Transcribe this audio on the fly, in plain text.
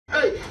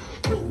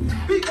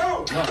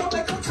You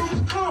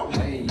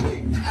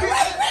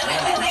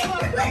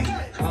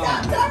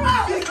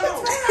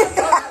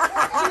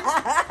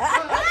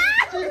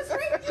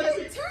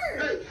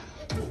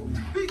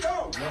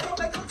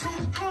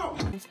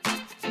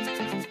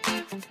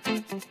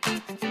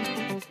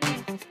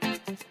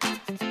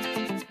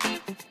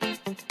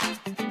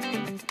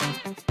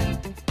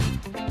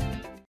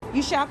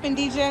shopping,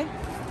 DJ?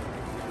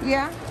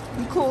 Yeah?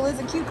 You cool as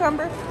a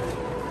cucumber?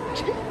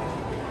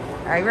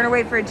 Alright, we're gonna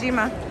wait for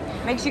Ajima.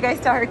 Make sure you guys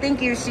tell her thank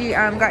you. She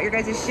got your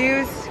guys'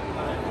 shoes.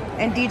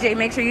 And DJ,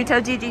 make sure you tell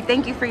Gigi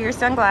thank you for your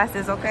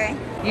sunglasses, okay?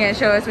 You gonna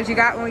show us what you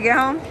got when we get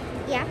home?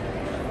 Yeah.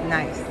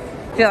 Nice.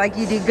 Feel like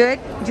you did good?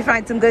 Did you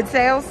find some good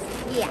sales?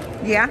 Yeah.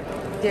 Yeah?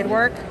 Did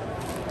work?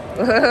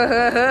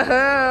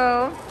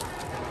 Whoa.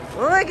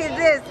 Look at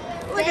this.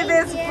 Look at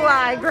this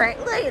fly great.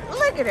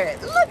 Look at her.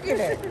 Look at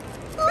her.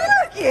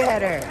 Look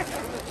at her.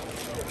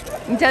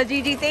 You tell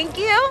Gigi thank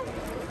you?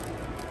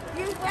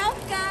 You're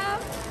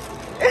welcome.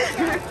 You're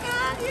welcome.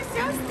 You're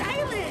so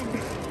stylish.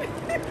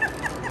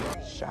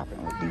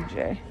 Shopping with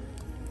DJ.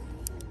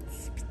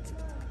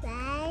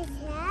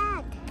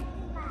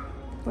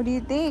 What do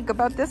you think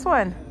about this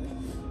one?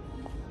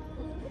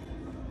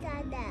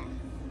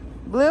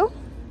 Blue?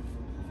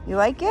 You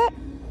like it?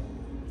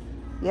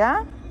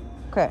 Yeah?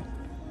 Okay.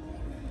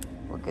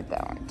 We'll get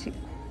that one too.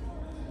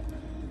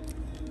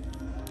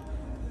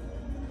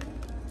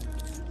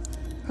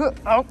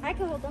 Oh. I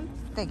can hold them.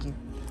 Thank you.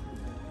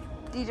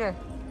 DJ,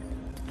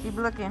 keep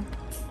looking.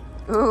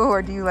 Ooh,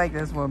 or do you like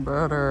this one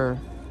better?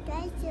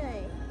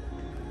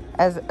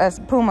 As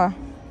Puma.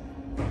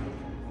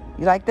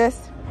 You like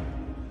this?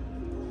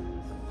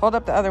 Hold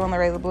up the other one,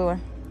 Lorraine, the blue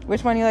one.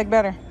 Which one you like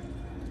better?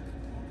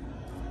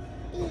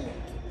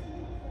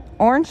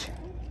 Orange?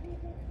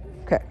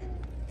 Okay.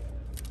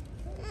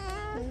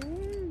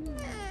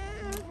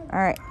 All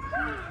right.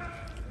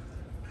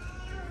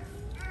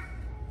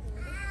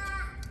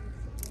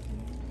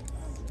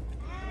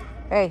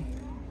 Hey,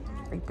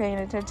 are you paying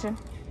attention?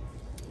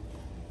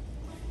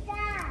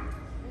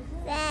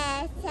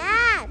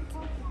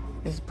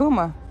 It's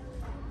Puma.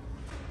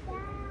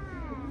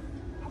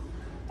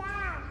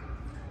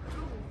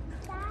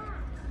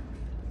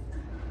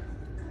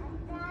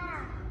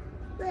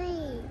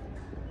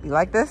 You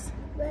like this?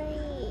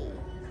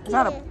 It's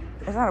not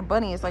a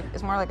bunny,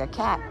 it's more like a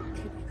cat.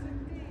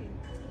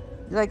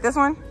 You like this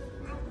one?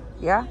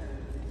 Yeah?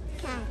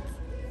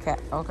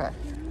 Cat, okay.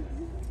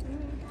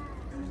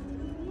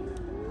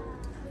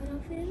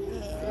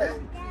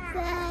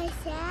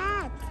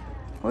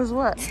 What's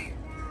what?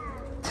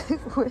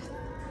 What?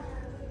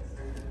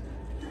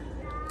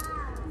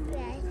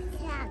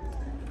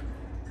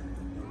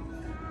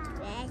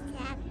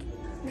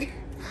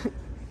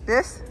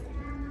 This?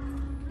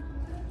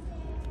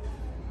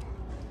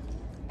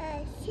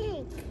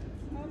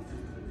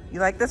 You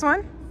like this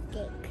one?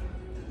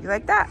 You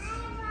like that?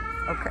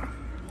 Okay.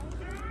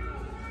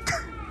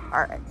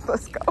 All right,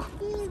 let's go.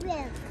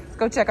 Let's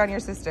go check on your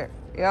sister.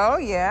 Oh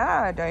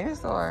yeah, a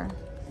dinosaur.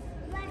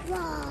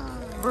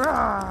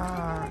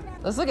 Bruh.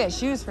 Let's look at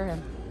shoes for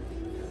him.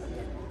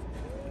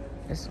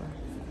 This one.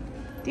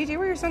 DJ,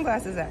 where are your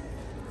sunglasses at?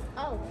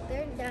 Oh,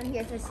 they're down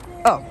here because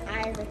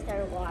I looked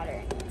at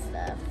water and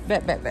stuff.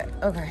 Bet.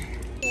 Okay.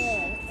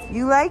 Yeah.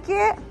 You like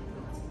it?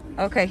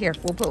 Okay, here.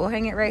 We'll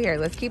hang it right here.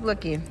 Let's keep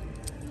looking.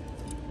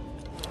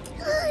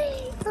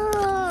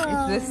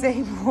 It's the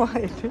same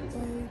one.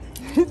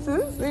 It's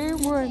the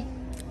same one.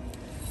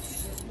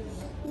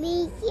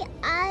 Mickey,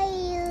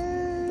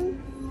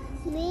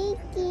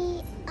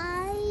 Mickey,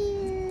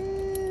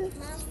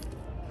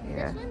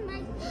 Yeah.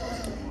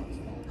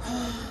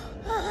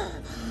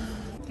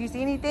 Do you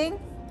see anything?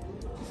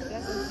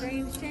 That's a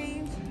strange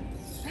change.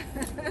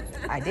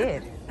 I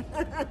did.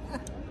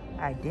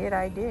 I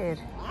did.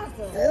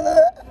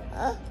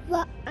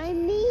 But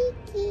I'm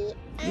Mickey.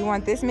 You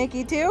want this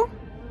Mickey too?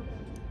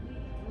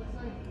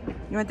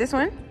 You want this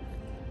one?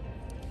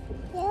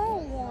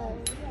 Yeah.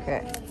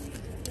 Okay.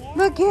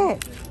 Look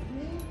it.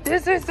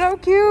 This is so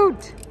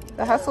cute.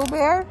 The Hustle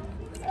Bear.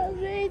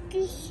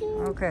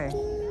 Okay.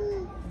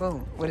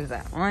 Boom. What is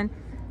that? 1,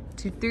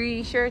 2,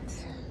 3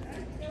 shirts.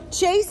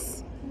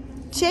 Chase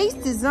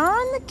is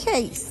on the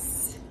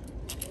case.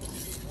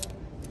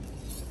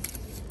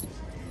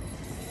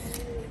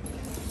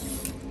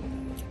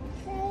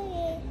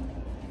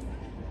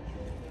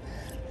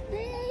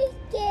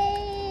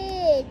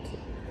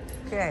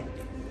 Okay.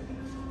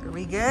 Are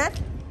we good?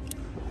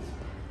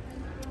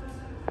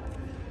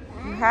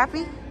 You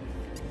happy?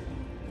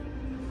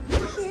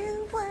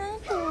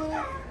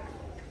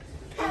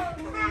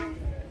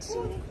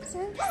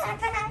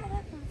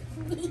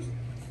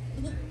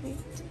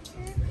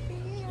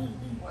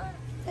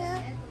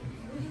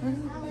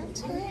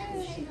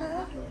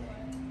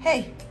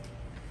 Hey,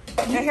 you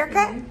got a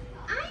haircut?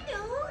 I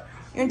know.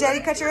 Your daddy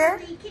cut your hair?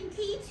 We can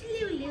teach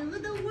Lulu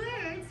the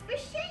words for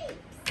shapes.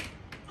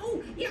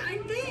 Oh, yeah,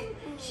 and then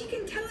she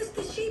can tell us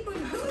the shape of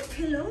her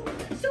pillow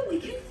so we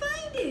can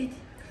find it.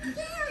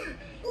 Yeah,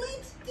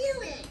 let's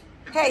do it.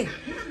 Hey,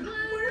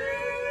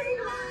 Word,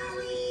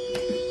 Molly.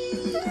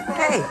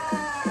 hey,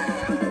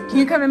 Can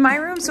you come in my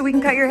room so we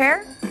can cut your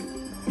hair?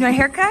 You want a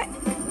haircut?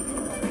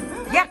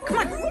 Yeah, come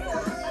on.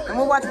 And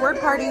we'll watch Word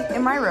Party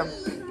in my room.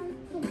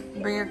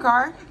 Bring your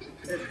car.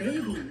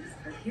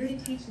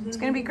 It's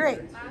gonna be great.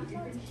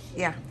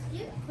 Yeah. Can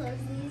you close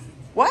these?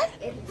 What?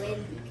 It's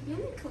windy. Can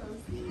you close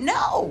these?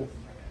 No.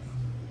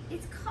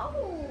 It's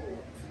cold.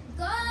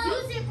 Go.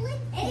 Use it,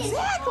 Blake.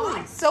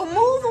 Exactly. So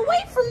move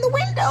away from the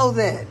window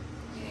then.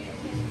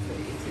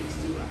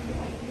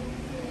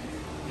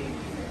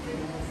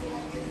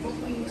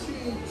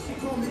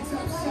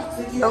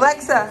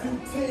 Alexa,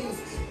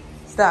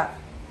 stop.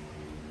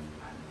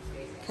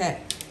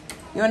 Okay.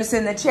 You want to sit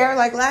in the chair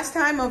like last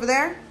time over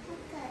there?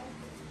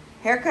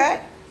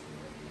 Haircut?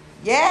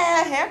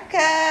 Yeah,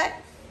 haircut.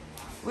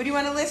 What do you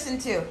want to listen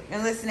to? You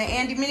want to listen to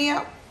Andy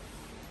Mineo?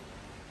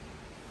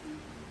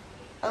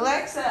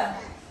 Alexa,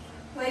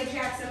 play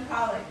Jackson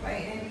Pollock by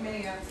Andy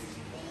Mineo.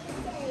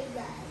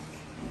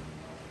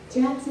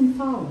 Jackson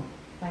Pollock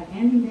by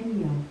Andy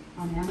Mineo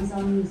on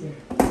Amazon Music.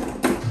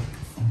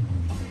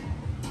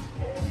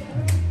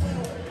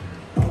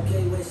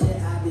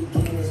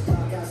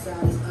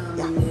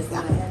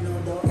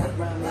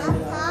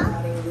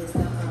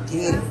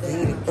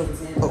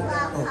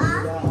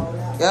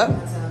 Yep.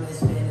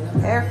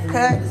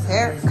 Haircut.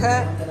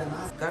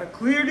 Gotta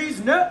clear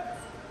these nuts.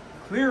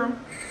 Clear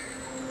them.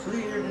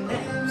 Clear the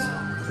nuts.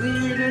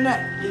 Clear the nut.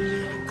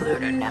 Clear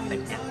the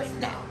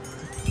nut.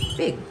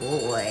 Big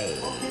boy.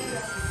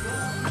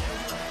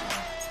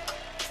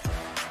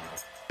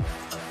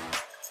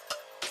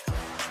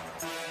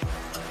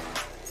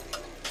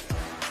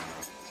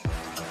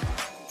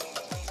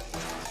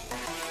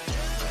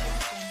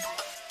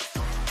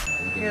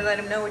 Here, let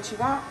him know what you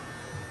want.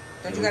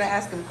 Don't you gotta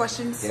ask him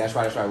questions? Yeah, that's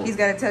right. He's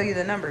gotta tell you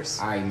the numbers.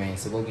 All right, man.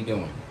 So what we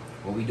doing?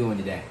 What we doing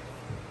today?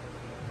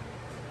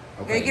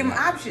 Okay, give him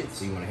options.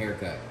 So you want a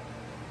haircut?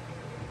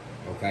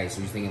 Okay, so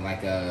you're thinking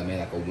like maybe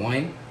like a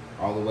 1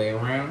 all the way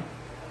around?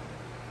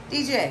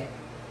 DJ.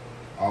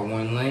 All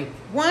one length?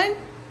 1?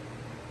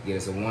 Get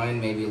us a 1,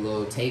 maybe a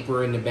little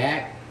taper in the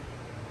back,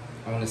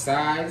 on the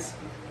sides.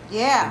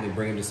 Yeah. Let me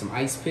bring him to some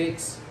ice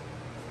picks.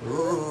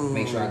 Ooh.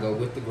 Make sure I go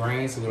with the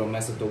grain so we don't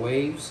mess up the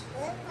waves.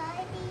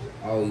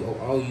 Oh,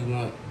 you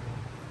want?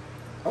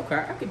 Okay,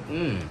 I could.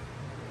 I'm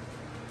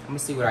gonna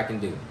see what I can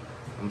do.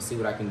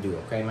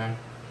 Okay, man.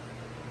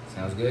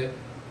 Sounds good.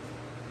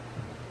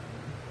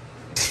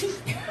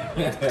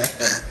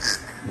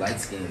 Light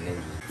skin,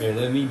 nigga. Here,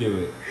 let me do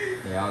it.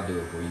 Yeah, I'll do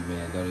it for you,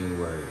 man. Don't even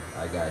worry.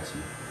 I got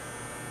you.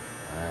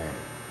 All right.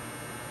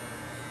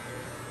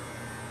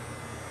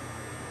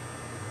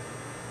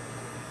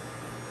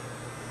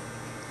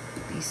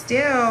 Be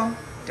still.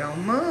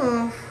 Don't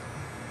move.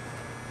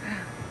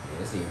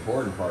 That's the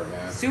important part,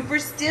 man. Super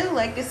still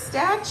like a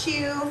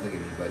statue. Look at me,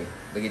 buddy.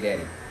 Look at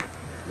daddy.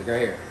 Look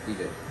right here.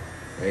 DJ.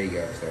 There you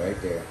go. So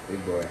right there.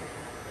 Big boy.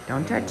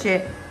 Don't touch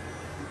it.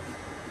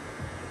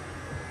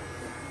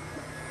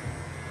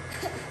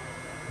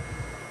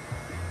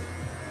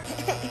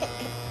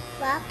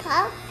 Walk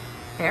up.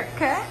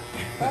 Haircut.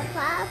 Walk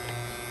up.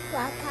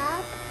 Walk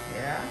up.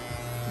 Yeah.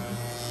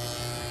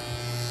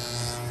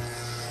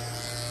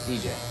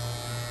 DJ.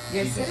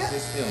 Yes, DJ,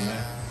 sit still,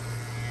 man.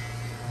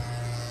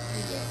 There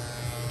you go.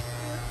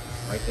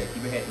 Right there.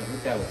 Keep your head.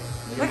 Look that way.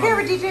 Look here,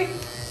 DJ.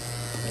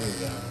 There you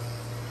go.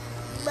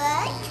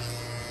 But.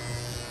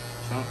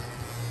 Jump.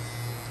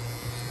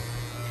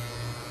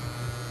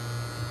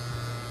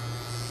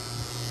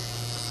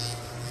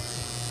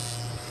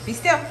 Be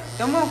still.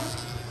 Don't move.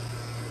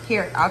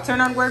 Here, I'll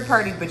turn on Word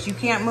Party, but you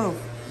can't move.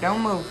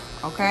 Don't move,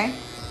 okay?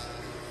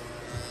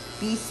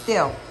 Be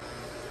still.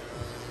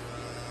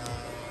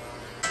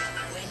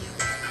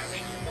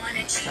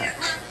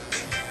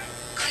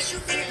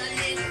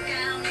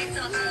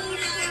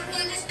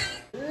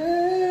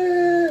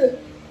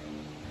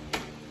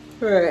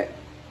 Alright.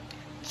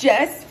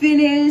 Just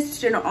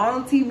finished an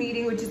all-team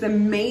meeting, which is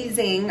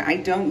amazing. I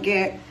don't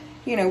get,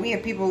 we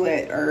have people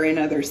that are in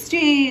other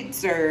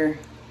states or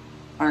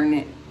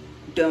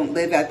don't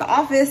live at the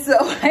office, so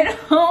I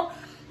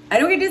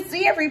don't get to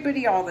see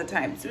everybody all the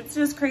time. So it's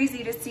just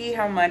crazy to see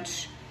how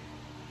much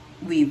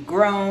we've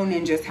grown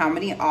and just how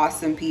many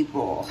awesome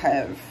people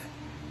have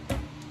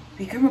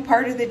become a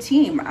part of the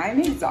team.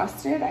 I'm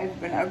exhausted. I've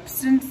been up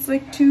since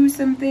like 2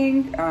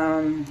 something.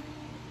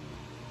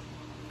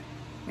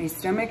 My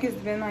stomach has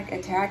been like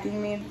attacking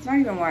me. It's not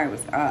even why I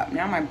was up.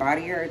 Now my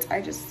body hurts.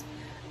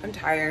 I'm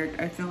tired.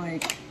 I feel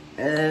like,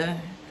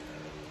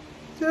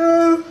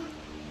 so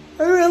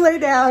I'm gonna lay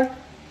down.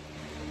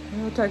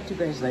 I'll talk to you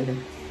guys later.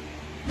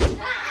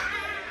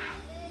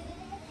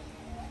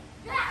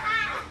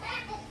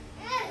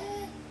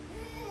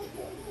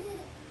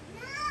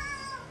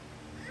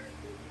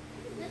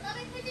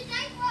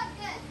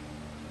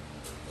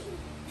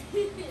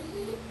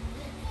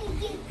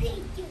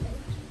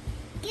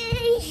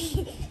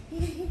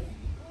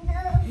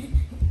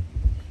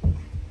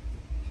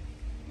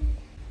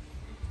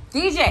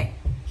 DJ,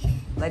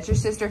 let your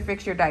sister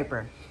fix your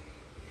diaper.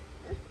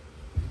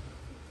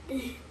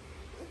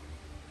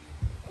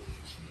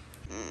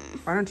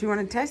 Why don't you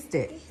want to test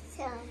it?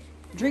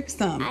 Drink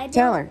some.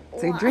 Tell her.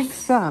 Say drink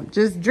some.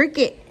 Just drink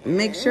it.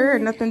 Make sure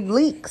nothing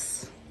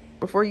leaks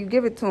before you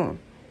give it to him.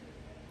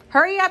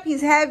 Hurry up.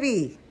 He's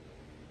heavy.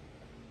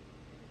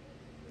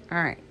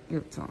 All right.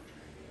 Give it to him.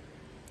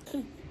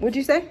 What'd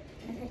you say?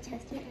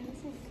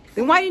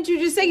 Then why didn't you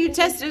just say you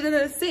tested it in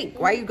the sink?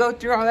 Why you go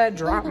through all that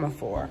drama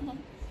for?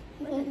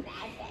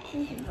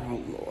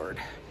 Oh, Lord.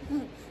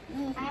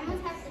 I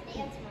almost have to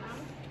dance,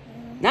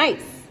 Mom.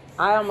 Nice.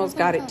 I almost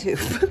got it too.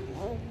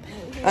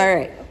 All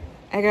right.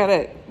 I got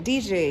a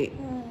DJ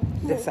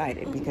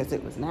decided because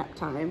it was nap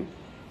time.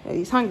 And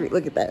he's hungry.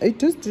 Look at that. I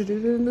tested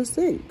it in the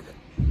sink.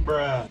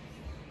 Bruh.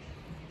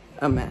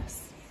 A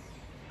mess.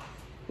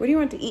 What do you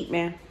want to eat,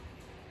 man?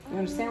 You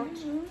want a sandwich?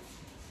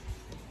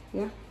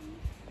 Yeah.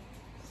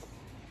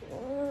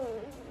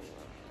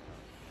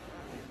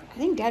 I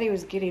think Daddy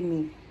was getting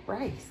me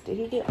rice. Did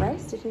he get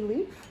rice? Did he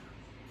leave?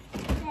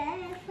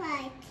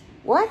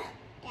 What?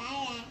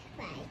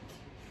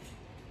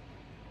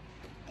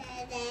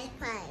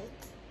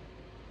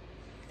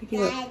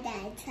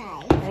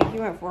 I think he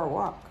went for a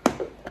walk.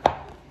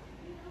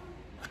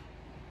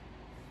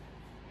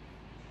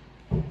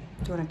 Do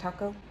you want a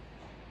taco?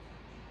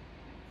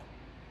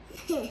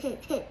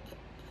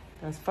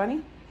 That's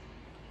funny.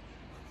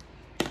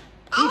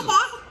 DJ.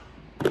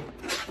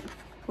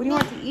 What do you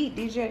want to eat,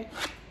 DJ?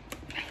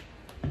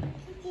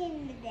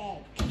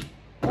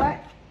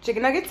 What?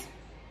 Chicken nuggets?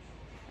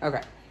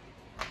 Okay.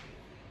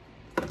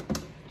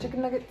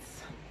 Chicken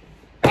nuggets.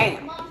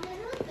 Bam. Mom, does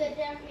it look good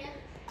down here?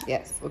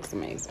 Yes, looks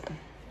amazing.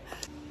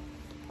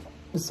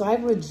 So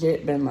I've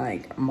legit been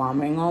like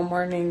momming all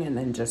morning and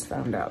then just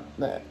found out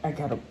that I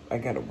gotta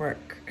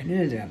work. I knew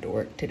I didn't have to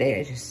work today.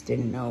 I just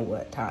didn't know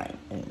what time.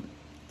 And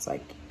it's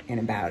like in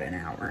about an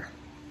hour.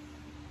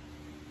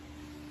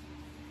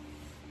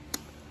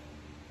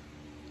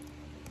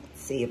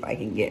 Let's see if I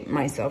can get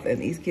myself and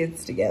these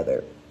kids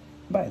together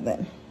by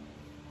then.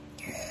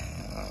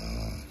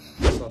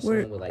 I saw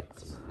someone with like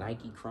some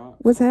Nike Crunch.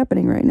 What's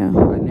happening right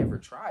now? I never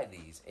tried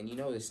these. And you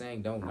know the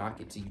saying, don't knock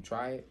it till you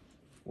try it?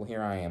 Well,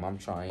 here I am. I'm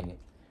trying it.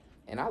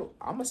 And I'm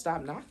going to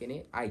stop knocking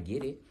it. I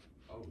get it.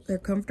 They're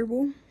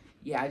comfortable?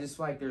 Yeah, I just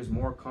feel like there's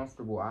more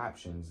comfortable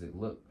options that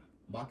look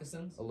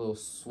Moccasins? a little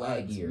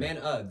swaggier. Man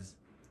Uggs.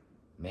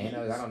 Man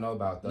Uggs? I don't know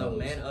about those. No,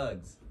 Man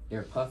Uggs.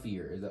 They're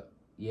puffier. Is that,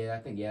 yeah, I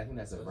think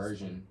that's a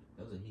version.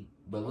 Those are heat.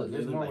 But look,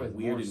 there's look more like with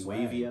weird more and swag.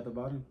 wavy at the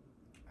bottom.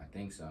 I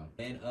think so.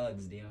 Man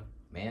Uggs, Dion.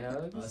 Man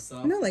Uggs?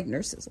 I know like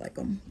nurses like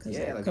them because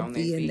Yeah, they're like on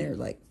comfy their and feet. they're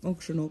like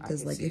functional I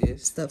because can like see if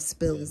this. stuff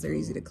spills, they're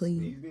easy to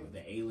clean.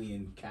 The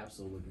alien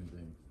capsule looking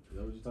thing. Is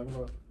that what you're talking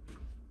about?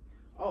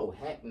 Oh,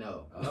 heck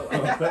no. Oh.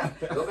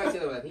 Go back to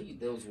those. I think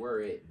those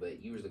were it,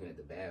 but you were looking at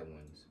the bad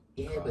ones.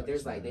 Yeah, but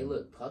there's like, they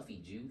look puffy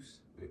juice.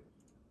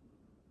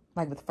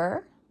 Like with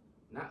fur?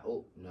 Not,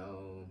 oh,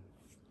 no.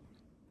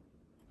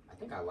 I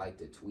think I like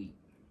the tweet.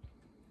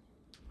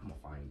 I'm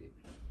gonna find it.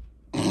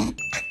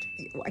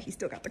 Why he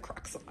still got the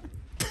Crocs on?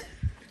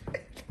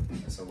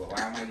 So why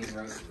am I getting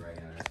roasted right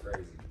now? That's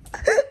crazy.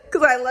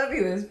 Because I love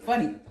you. It's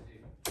funny.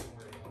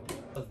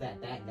 Was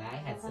that guy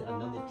had set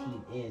another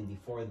team in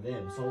before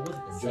them, so it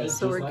wasn't the same.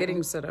 So we're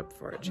getting set up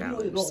for a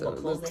challenge. So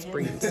Luke's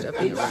bringing stuff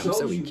in the room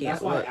so we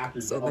can't look.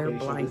 So they're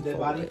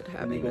blindfolded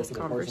having this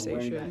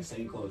conversation.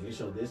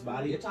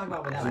 You're talking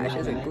about when that Lash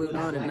isn't glued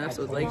on enough,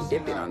 so it's like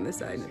dipping on this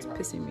side and it's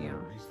pissing me off.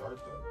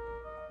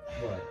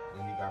 What?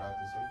 When he got out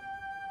the suit.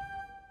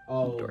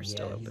 Oh, Door's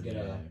still open.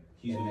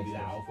 He's gonna be the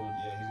alpha.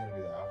 Yeah, he's gonna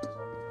be the alpha.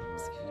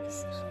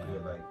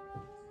 Yeah, like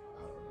I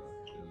don't know,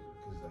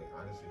 because like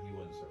honestly, he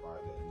wouldn't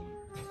survive that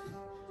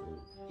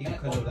heat.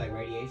 Because of like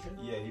radiation.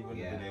 Yeah, he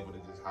wouldn't have been able to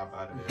just hop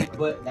out of there. Like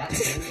But that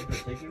scene in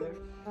particular,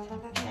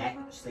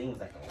 that scene was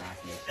like the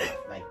last mission.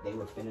 Like they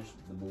were finished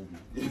the movie.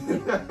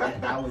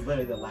 that was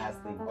literally the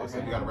last thing. Oh, so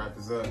we gotta wrap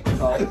this up.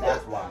 So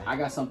that's why. I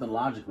got something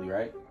logically,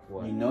 right?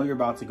 What? You know you're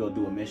about to go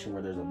do a mission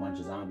where there's a bunch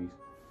of zombies.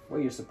 Where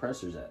are your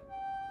suppressors at?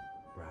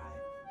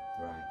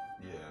 Right.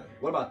 Yeah.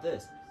 What about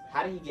this?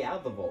 How did he get out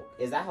of the vault?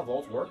 Is that how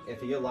vaults work?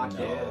 If you're locked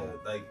in? Yeah,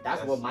 like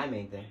That's what my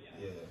main thing.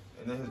 Yeah,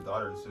 and then his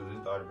daughter too. His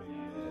daughter made me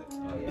mad.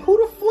 Oh, yeah. Who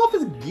the fluff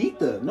is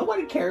Geetha?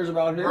 Nobody cares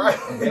about her. Right.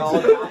 They all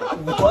die.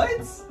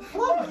 What?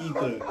 Fluff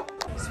Geetha.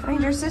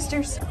 Stranger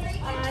sisters.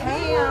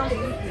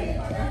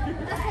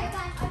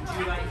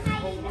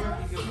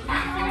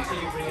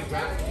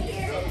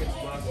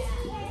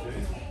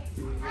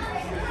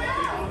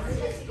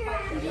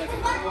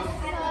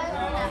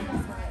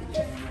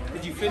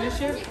 Did you finish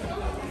it?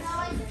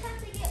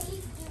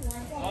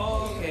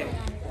 Oh, okay.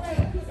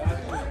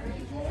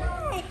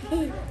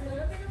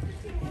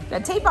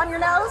 Got tape on your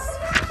nose?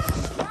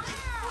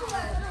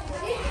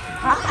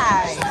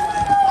 Hi.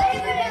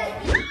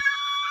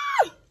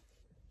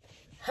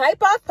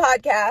 Hype Off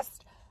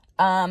Podcast.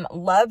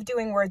 Love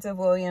doing Words of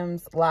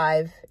Williams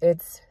live.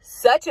 It's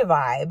such a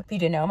vibe. If you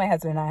didn't know, my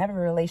husband and I have a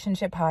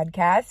relationship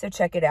podcast, so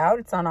check it out.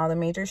 It's on all the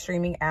major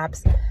streaming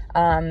apps.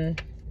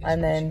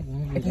 And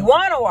then if you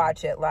want to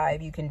watch it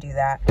live, you can do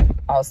that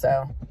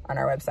also on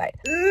our website.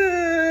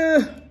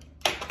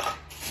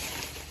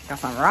 Got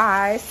some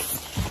rice.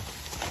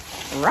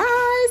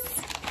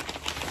 Rice.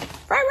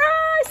 Fried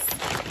rice.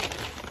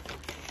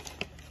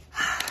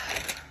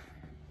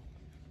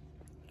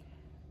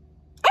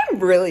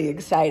 really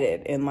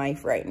excited in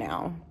life right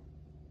now.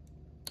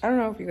 I don't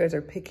know if you guys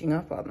are picking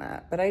up on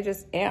that, but I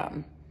just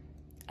am.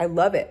 I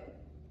love it.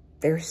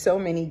 There's so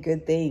many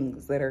good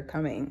things that are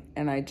coming,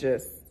 and I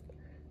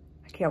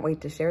can't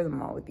wait to share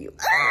them all with you.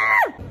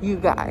 Ah! You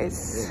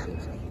guys,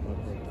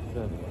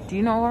 do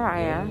you know where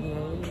I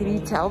am? Can you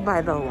tell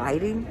by the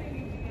lighting?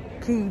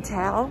 Can you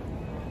tell?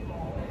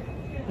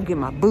 I'm getting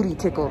my booty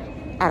tickled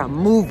at a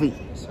movie.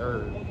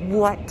 Sir.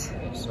 What?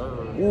 Sir.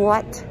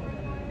 What?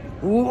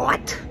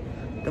 What?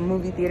 The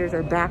movie theaters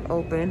are back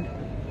open.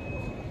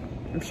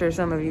 I'm sure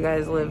some of you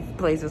guys live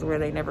places where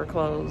they never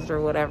closed or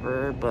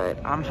whatever,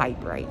 but I'm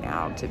hyped right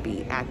now to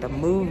be at the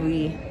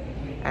movie,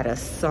 at a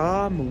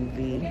Saw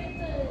movie,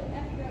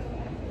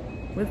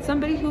 with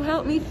somebody who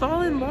helped me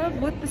fall in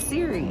love with the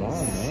series. Come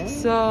on, man.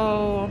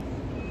 So,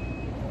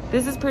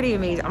 this is pretty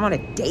amazing. I'm on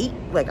a date?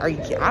 Like, are you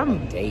kidding?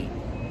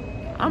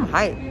 I'm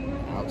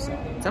hyped.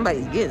 Outside.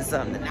 Somebody's getting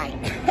something tonight.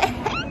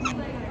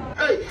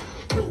 Hey,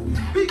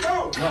 be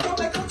gone. Don't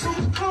let them too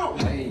go.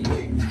 Hey.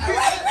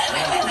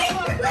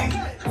 Wait.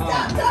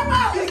 Stop, turn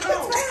around.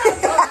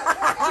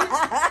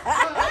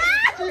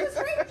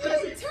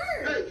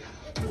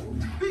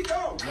 Be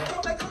gone.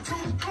 Don't let them too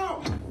go.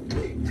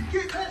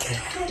 Get back.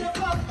 Turn up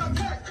my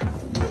back.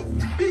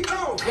 Be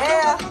gone.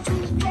 Yeah. Don't let them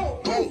too go.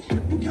 Hey.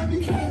 You got me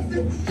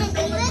casting.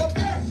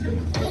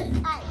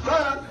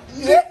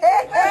 Yeah.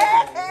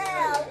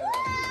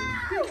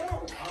 Be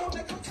gone. Don't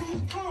let them too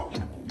go.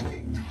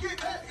 Get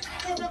back.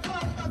 Turn up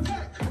my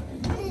back.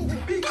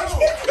 Be gone.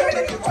 Don't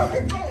let them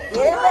too go.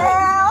 Yeah.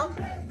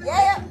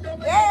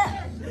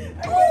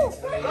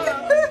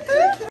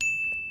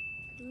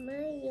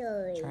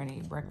 Trying to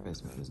eat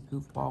breakfast with this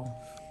goofball.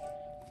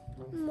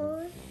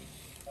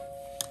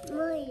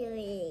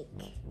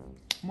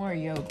 More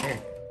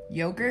yogurt.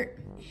 Yogurt?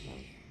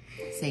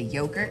 Say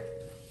yogurt.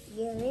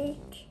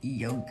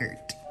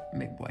 Yogurt.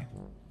 Big boy.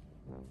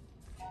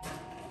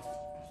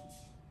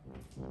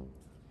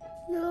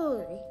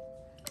 No.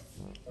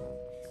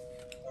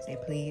 Say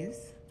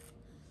please.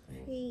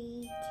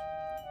 Please.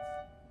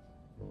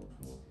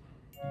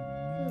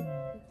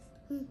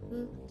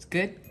 It's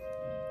good.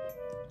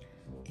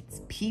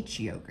 It's peach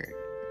yogurt.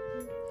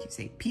 Did you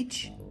say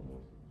peach?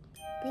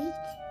 Peach.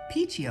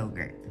 Peach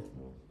yogurt.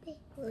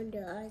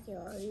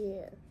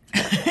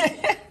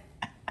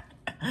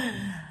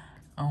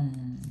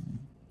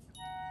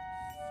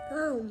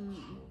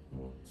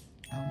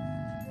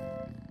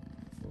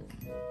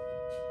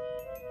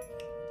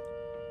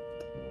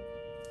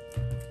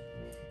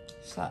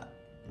 What's up?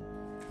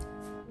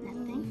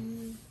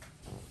 Nothing.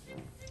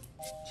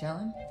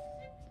 Chilling?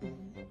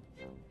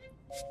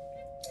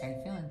 How you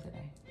feeling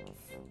today?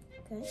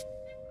 Good.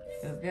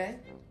 Feel good?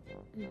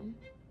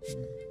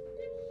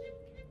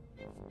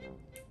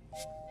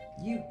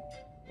 You?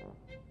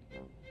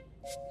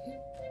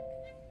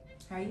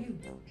 How are you?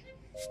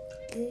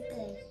 Good.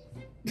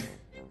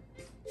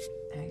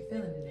 How you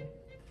feeling today?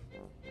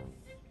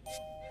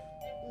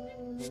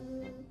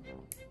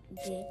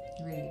 Good.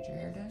 You ready to get your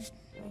hair done?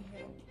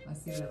 Let's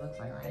see what it looks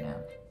like right now.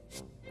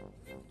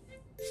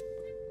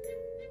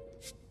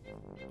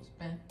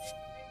 Spin.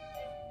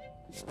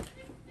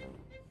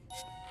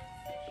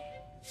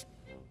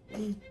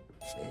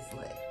 It's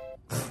lit.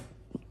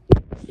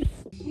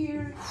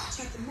 Here,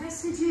 check the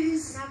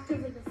messages. Knocked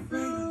over the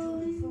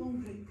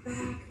phone. Put it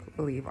back. I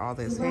believe all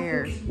this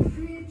hair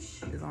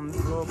is on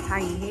this little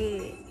tiny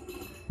head.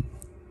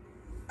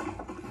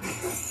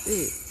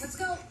 Let's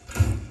go.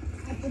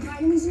 The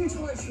vitamins in your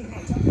toiletry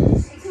bag.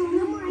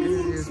 This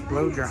is just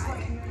blow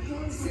dry.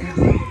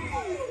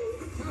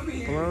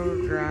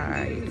 Blow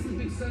dry. This is a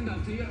big send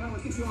up to you. I'll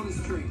get you on this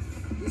drink.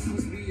 This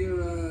must be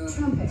your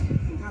Trumpet.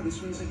 God,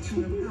 this weighs like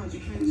 200 pounds. You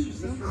can't this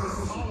yourself for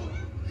all of it.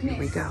 Here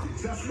we go.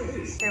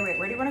 Okay, wait,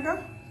 where do you want to go?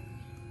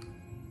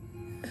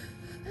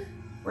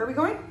 Where are we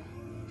going?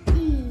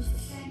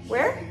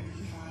 Where?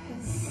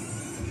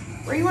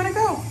 Where do you want to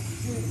go?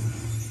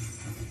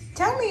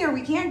 Tell me or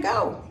we can't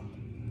go.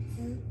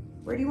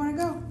 Where do you want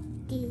to go?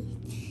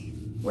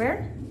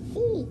 Where?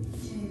 You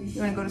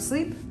want to go to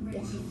sleep?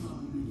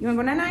 You want to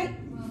go night-night?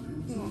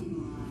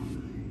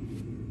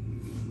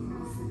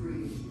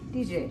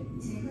 DJ,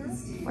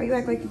 why you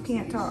act like you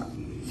can't talk?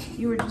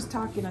 You were just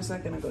talking a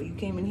second ago. You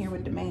came in here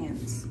with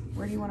demands.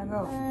 Where do you want to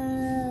go?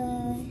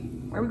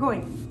 Where are we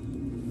going?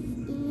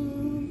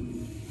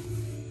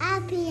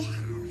 Happy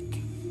house.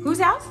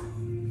 Whose house?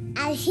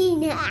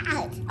 Alina's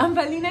house.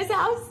 Valina's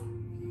house?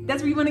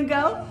 That's where you want to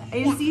go?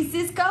 And see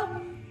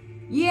Cisco?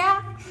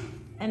 Yeah?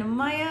 And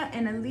Amaya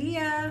and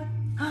Aaliyah.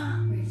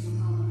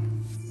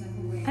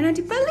 And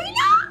Auntie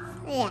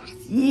Valina? Yes.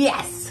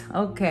 Yes.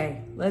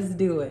 Okay, let's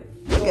do it.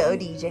 Go,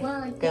 DJ.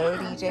 Go,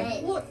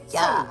 DJ. Look,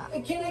 Yeah.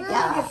 Sonny, can I go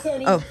Yeah. get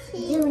Sonny? Oh,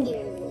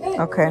 Junior.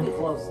 okay.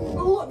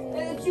 Look,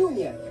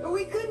 Junior,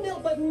 we couldn't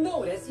help but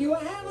notice you were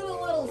having a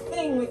little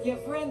thing with your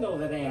friend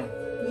over there.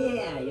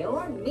 Yeah, you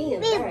weren't being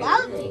We very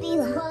love nice. these.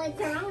 Well,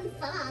 it's her own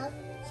fault.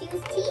 She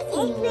was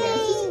teasing me.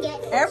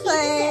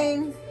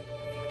 Airplane.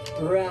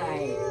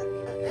 Right.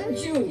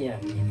 Junior,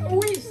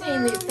 we've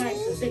seen these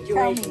types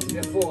situations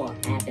before.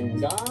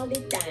 Happens all the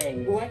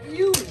time. What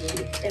you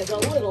need is a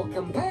little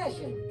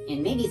compassion.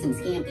 And maybe some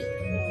scampi.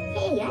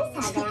 Hey, I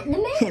saw that in the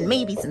movie. And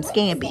maybe some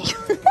scampi.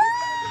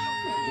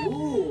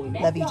 Ooh,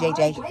 that's Love you, a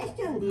JJ. hard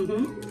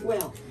question.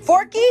 Well,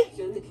 Forky?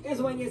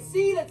 is when you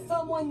see that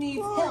someone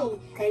needs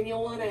help and you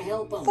want to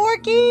help them.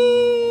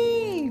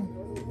 Forky!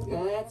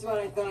 That's what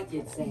I thought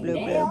you'd say. Blah,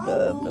 blah,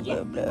 blah, blah,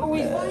 blah, blah,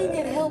 We blah. find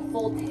it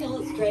helpful to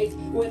illustrate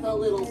with a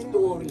little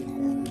story.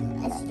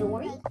 A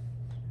story?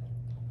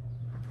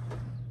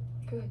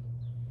 Good.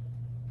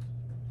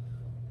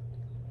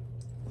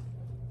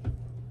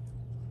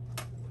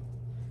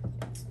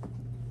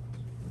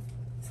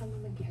 Some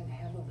women can't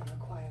handle the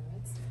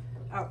requirements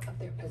of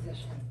their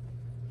position.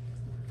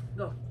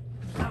 Go.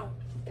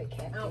 They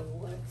can't do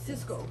what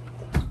Cisco.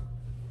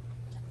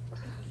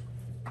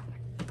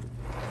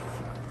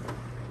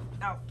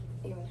 Out.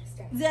 you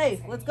understand.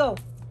 Zay, let's go.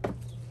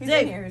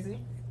 Zay. Here, is he?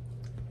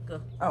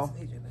 Go. Oh.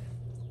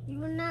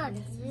 You're not.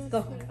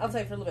 Go.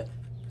 Outside for a little bit.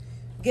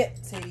 Get,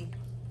 Sadie.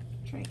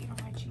 I'm trying to get on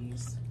my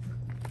cheese.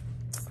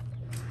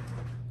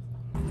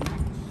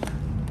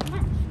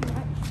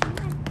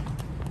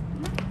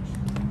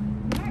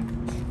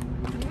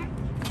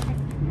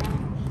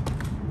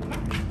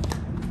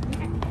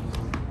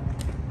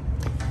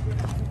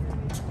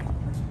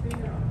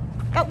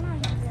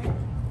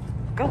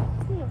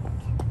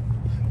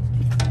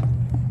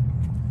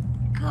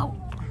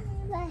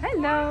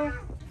 Hello.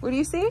 What do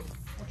you see?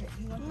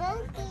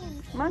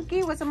 Monkey.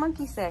 Monkey? What's a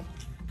monkey say?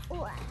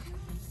 Ooh,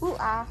 Ooh,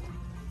 ah.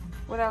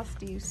 What else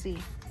do you see?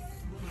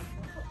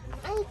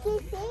 I can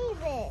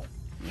save it.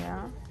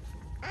 Yeah.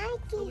 I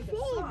can save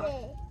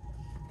it.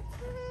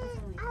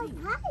 I'll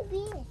probably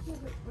it.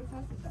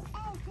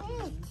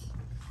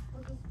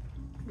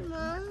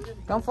 Mom.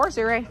 Don't force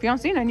it, Ray. If you don't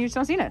see none, you just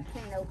don't see none.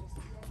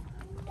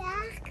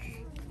 Back.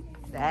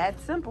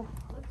 That's simple.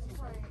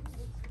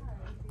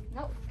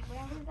 Nope, we're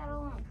gonna leave that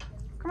alone.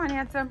 Come on,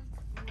 handsome.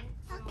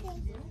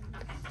 Okay.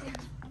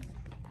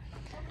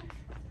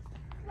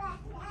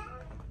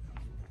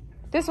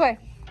 This way.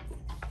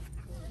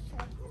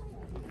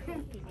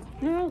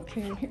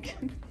 Okay.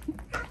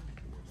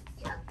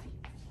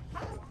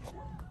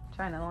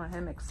 Trying to let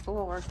him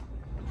explore.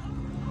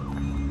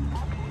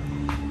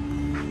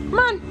 Come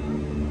on.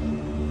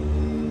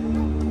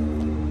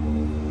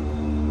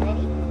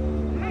 Ready?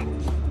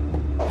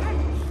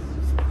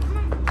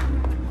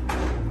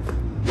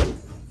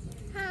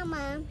 Hi,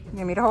 Mom. You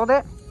need me to hold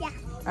it? Yeah.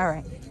 All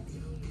right.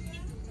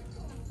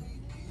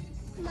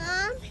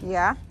 Mom.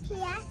 Yeah.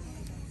 Yeah.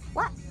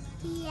 What?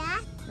 Yeah.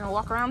 You want to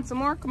walk around some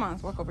more? Come on,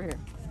 let's walk over here.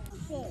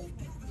 Okay.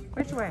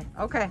 Which way?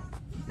 Okay.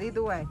 Lead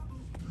the way.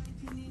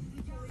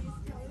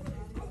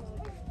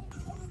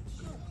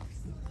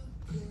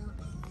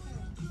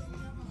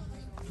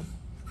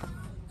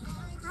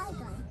 Hi,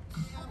 Mom.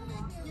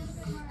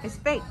 It's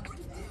fake.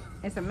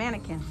 It's a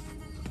mannequin.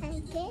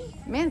 Okay.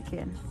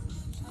 Mannequin.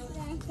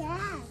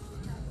 Yeah.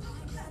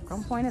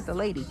 Don't point at the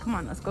lady. Come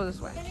on, let's go this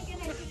way.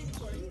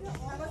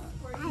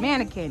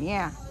 Mannequin,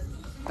 yeah.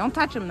 Don't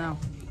touch him though.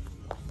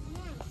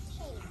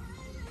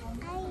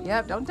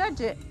 Yep, don't touch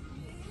it.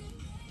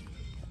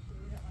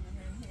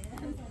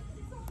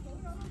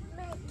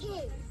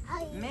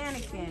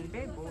 Mannequin,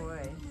 big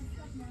boy.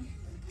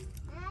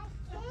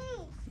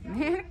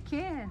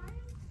 Mannequin.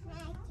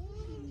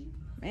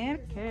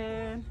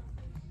 Mannequin.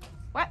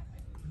 What?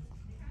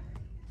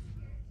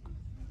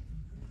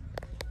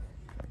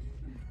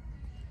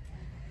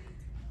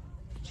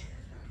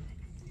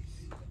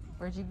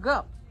 Where'd you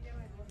go?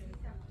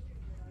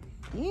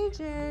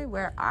 DJ,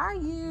 where are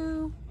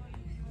you?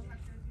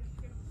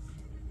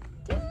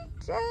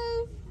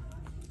 DJ,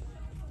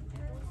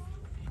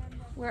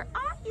 where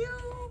are you?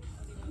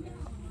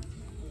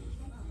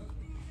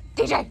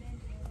 DJ!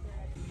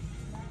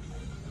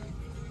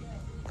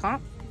 Come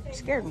on, you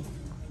scared me.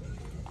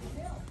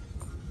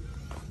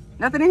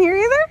 Nothing in here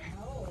either?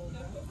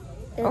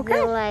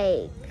 Okay.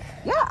 Like.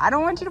 Yeah, I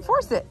don't want you to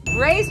force it.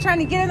 Ray's trying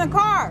to get in the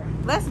car.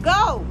 Let's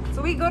go.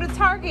 So we go to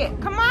Target.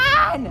 Come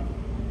on.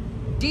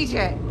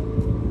 DJ.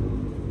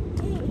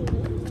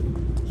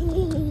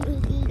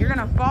 You're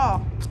gonna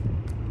fall.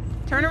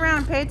 Turn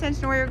around, pay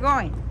attention to where you're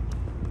going.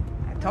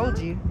 I told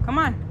you. Come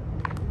on.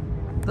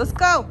 Let's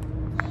go.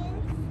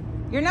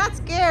 You're not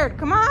scared.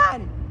 Come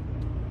on.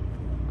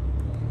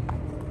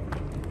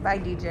 Bye,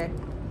 DJ.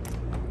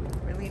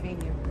 We're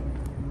leaving you.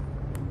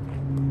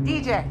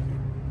 DJ.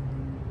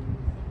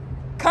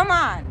 Come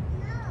on.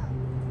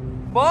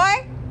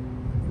 Boy.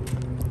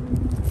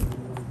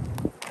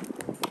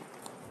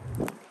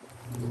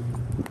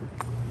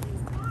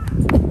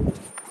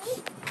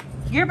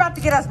 You're about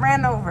to get us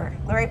ran over.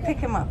 Larry, pick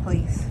him up,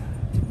 please.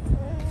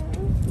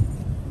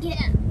 Yeah.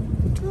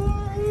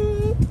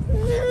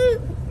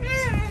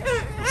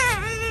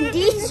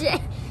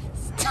 DJ,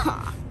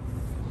 stop.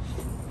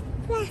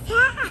 What's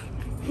that?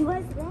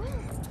 What's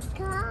that?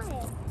 Car.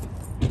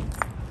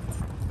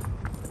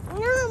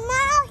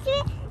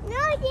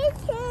 No,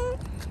 DJ.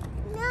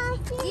 No,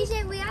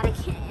 DJ, we gotta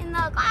get in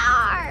the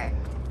car.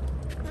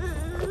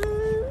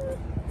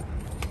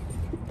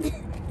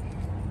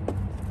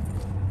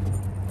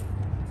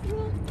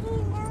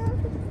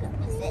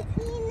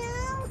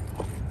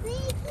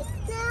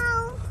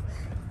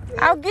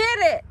 I'll get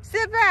it.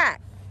 Sit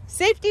back.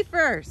 Safety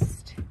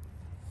first.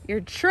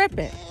 You're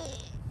tripping.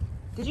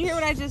 Did you hear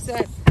what I just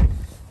said?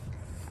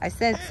 I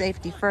said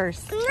safety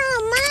first.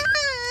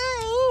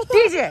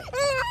 DJ!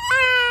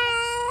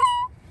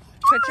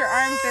 Put your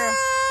arm through.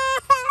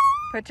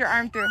 Put your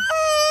arm through.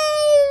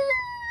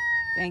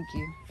 Thank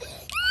you. You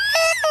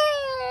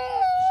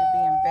should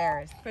be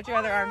embarrassed. Put your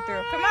other arm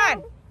through. Come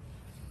on.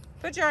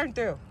 Put your arm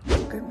through.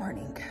 Good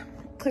morning.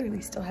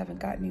 Clearly still haven't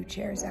got new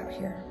chairs out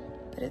here,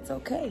 but it's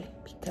okay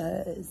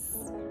because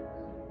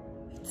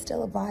it's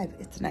still a vibe.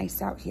 It's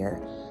nice out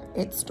here.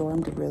 It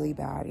stormed really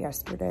bad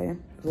yesterday.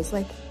 It was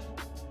like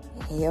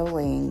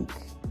hailing.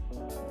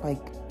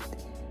 Like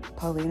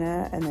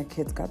Paulina and the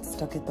kids got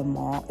stuck at the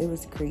mall. It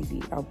was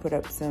crazy. I'll put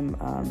up some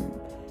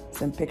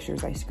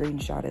pictures I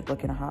screenshotted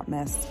looking a hot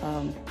mess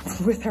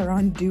with her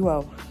on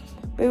Duo.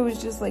 But it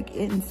was just like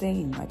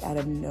insane, like out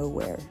of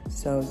nowhere.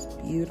 So it was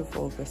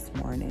beautiful this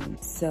morning.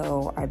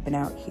 So I've been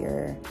out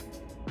here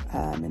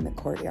in the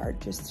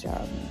courtyard just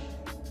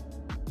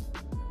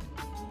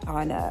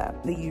on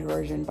the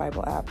YouVersion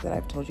Bible app that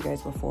I've told you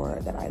guys before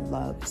that I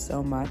love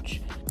so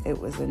much. It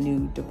was a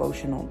new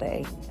devotional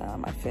day.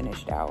 I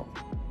finished out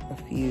a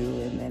few,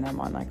 and then I'm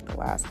on like the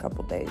last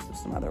couple days of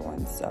some other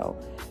ones. So,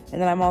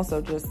 and then I'm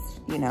also just,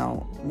 you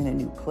know, in a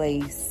new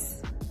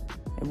place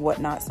and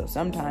whatnot. So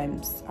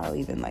sometimes I'll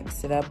even like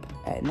sit up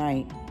at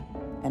night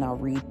and I'll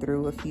read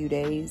through a few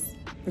days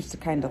just to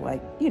kind of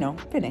like, you know,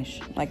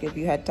 finish. Like if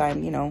you had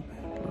time, you know,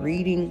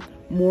 reading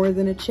more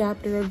than a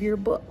chapter of your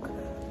book,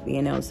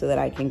 you know, so that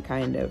I can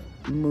kind of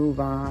move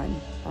on.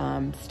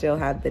 Still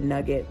have the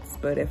nuggets,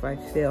 but if I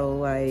feel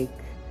like,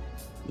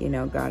 you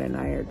know, God and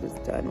I are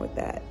just done with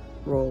that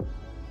role,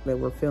 that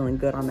we're feeling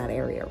good on that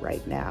area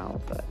right now,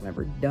 but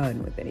never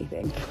done with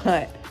anything.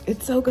 But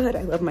it's so good.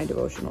 I love my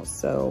devotionals.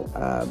 So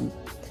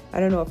I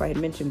don't know if I had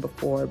mentioned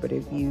before, but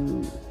if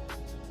you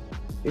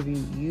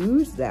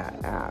use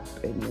that app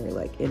and you're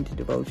like into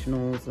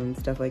devotionals and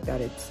stuff like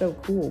that, it's so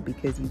cool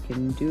because you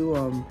can do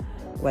them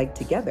like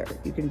together.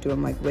 You can do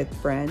them like with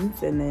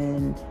friends, and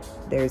then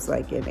there's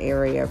like an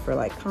area for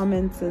like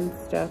comments and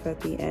stuff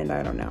at the end.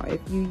 I don't know if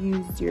you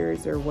used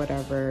yours or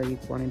whatever, you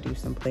want to do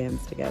some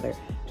plans together,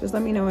 just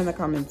let me know in the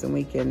comments and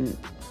we can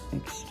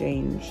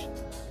exchange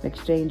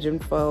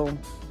info.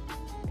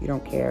 If you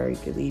don't care, you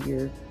could leave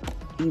your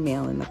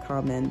email in the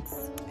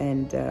comments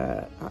and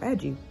I'll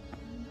add you.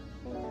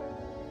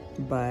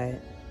 But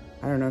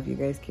I don't know if you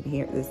guys can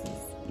hear, this is,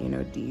 you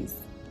know, D's,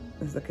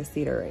 this is a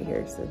casita right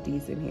here. So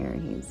D's in here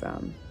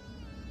and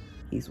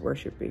he's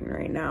worshiping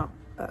right now.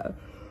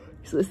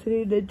 He's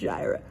listening to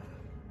Gyra,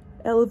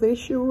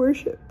 Elevation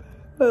Worship.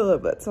 I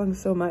love that song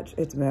so much.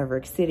 It's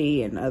Maverick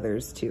City and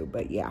others too,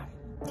 but yeah,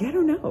 I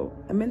don't know.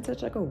 I'm in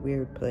such like a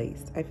weird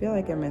place. I feel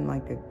like I'm in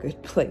like a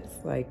good place.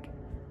 Like,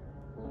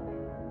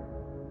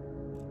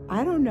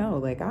 I don't know,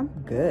 like I'm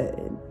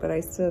good, but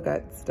I still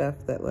got stuff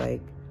that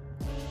like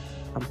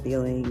I'm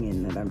feeling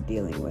and that I'm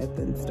dealing with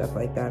and stuff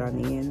like that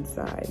on the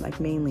inside. Like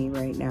mainly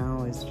right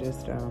now is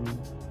just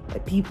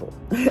like people,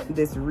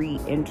 this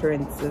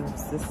re-entrance of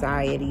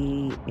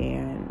society,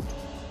 and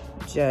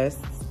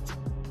just,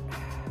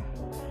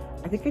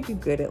 I think I do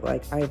good at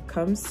like, I've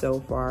come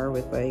so far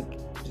with like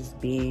just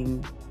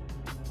being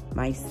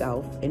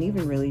myself, and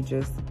even really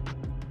just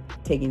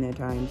taking the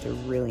time to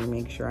really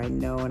make sure I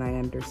know and I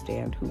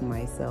understand who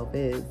myself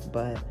is.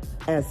 But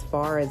as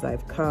far as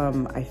I've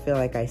come, I feel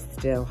like I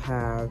still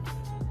have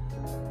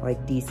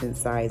like decent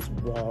sized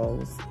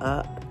walls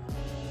up,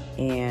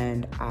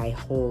 and I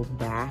hold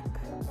back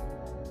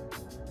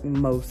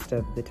most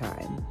of the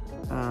time.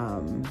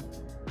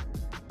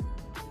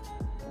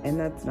 And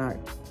that's not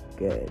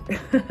good.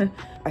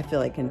 I feel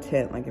like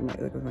content like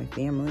with my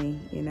family,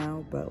 you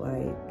know, but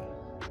like,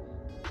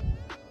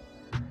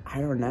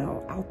 I don't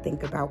know. I'll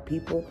think about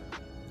people.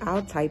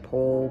 I'll type a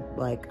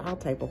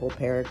whole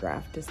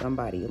paragraph to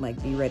somebody and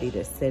like be ready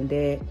to send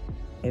it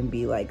and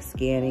be like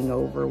scanning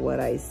over what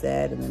I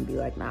said and then be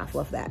like, nah,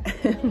 fluff that,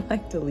 and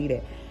like delete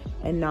it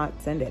and not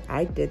send it.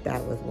 I did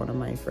that with one of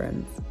my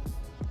friends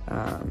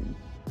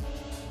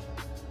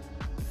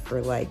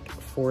for like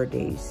 4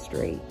 days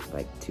straight,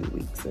 like 2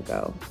 weeks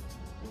ago.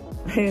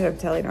 I ended up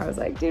telling her, I was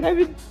like, dude, I've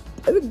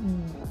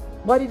been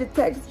wanting to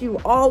text you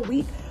all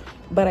week,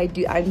 but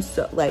I'm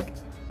so like,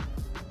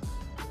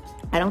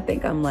 I don't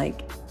think I'm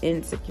like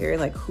insecure,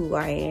 like who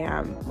I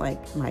am,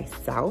 like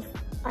myself,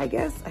 I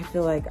guess. I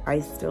feel like I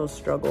still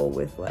struggle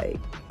with like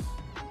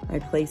my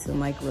place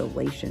in like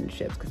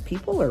relationships, because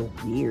people are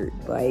weird.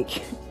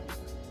 Like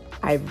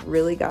I've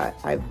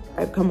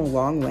come a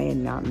long way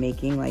in not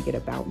making like it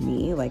about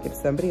me. Like if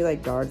somebody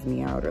like dogs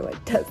me out or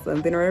like does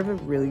something, or ever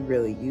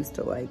really used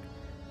to like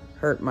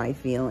hurt my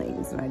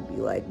feelings, and I'd be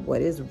like,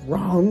 what is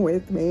wrong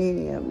with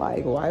me? And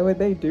like, why would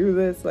they do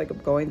this? Like I'm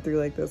going through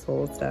like this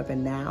whole stuff,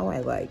 and now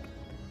I like,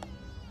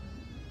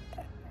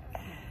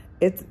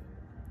 it's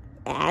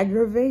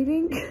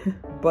aggravating,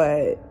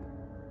 but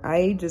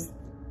I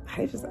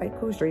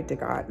go straight to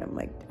God, and I'm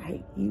like,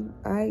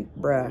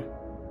 bruh,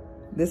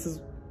 this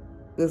is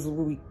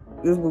what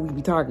we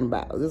be talking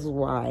about. This is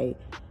why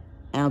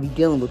and I'll be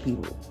dealing with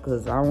people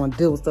because I don't want to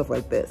deal with stuff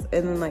like this.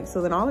 And then like,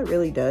 so then all it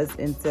really does,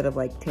 instead of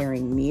like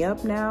tearing me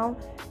up now,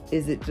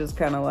 is it just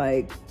kind of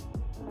like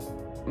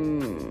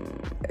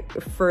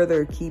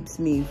further keeps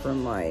me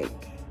from like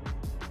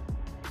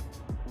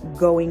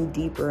going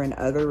deeper in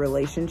other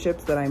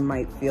relationships that I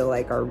might feel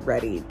like are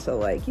ready to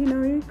like, you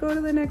know, go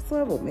to the next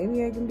level.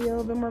 Maybe I can be a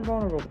little bit more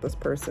vulnerable with this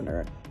person,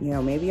 or, you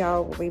know, maybe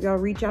I'll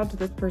reach out to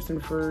this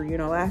person for, you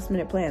know, last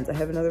minute plans. I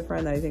have another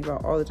friend that I think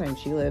about all the time.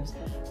 She lives,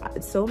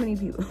 so many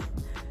people,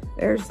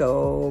 there's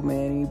so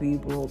many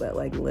people that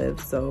like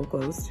live so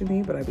close to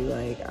me, but I'd be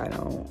like,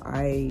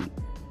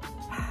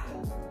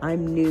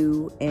 I'm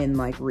new in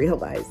like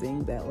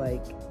realizing that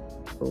like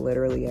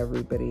literally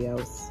everybody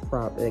else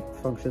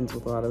functions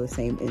with a lot of the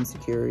same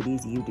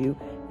insecurities you do.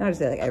 Not to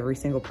say like every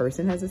single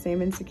person has the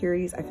same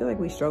insecurities. I feel like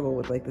we struggle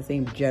with like the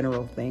same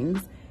general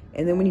things.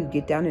 And then when you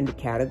get down into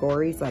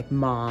categories like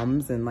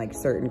moms and like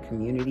certain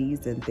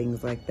communities and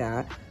things like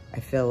that, I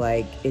feel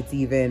like it's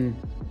even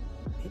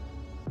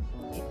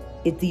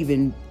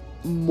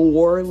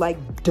more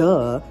like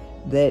duh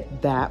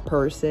that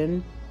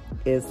person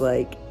is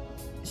like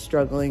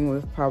struggling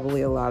with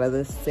probably a lot of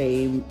the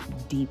same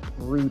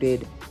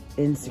deep-rooted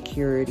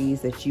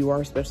insecurities that you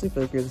are, especially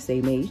if you're the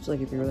same age.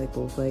 Like if you're like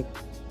both like,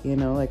 you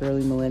know, like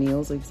early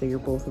millennials, like say you're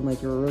both in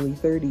like your early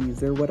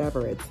 30s or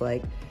whatever, it's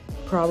like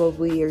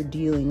probably you're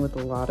dealing with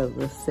a lot of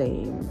the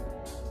same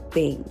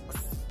things,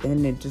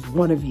 and it just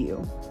one of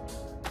you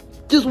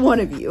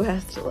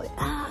has to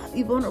like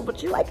be vulnerable,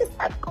 but you're like, it's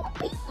not gonna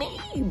be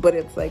me. But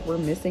it's like we're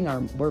missing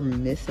out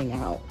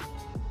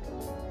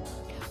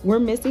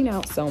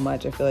so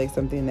much. I feel like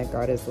something that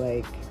God is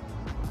like,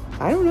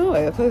 I don't know,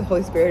 I feel like the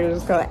Holy Spirit is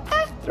just kind of like,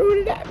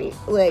 threw it at me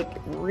like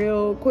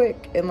real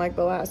quick in like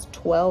the last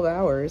 12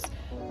 hours.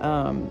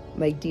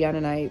 Like Dion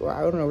and I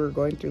don't know, we were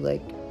going through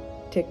like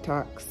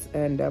TikToks,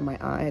 and my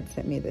aunt had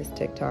sent me this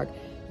TikTok,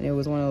 and it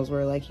was one of those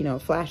where like, you know,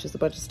 it flashes a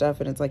bunch of stuff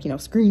and it's like, you know,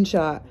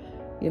 screenshot,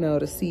 you know,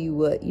 to see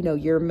what, you know,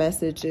 your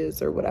message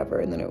is or whatever.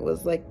 And then it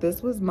was like,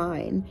 this was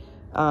mine.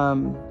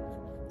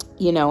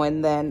 You know,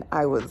 and then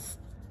I was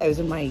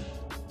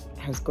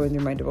going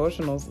through my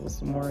devotionals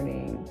this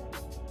morning,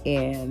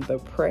 and the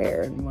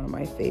prayer in one of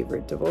my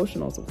favorite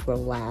devotionals was the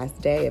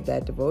last day of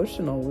that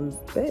devotional was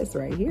this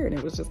right here. And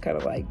it was just kind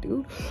of like,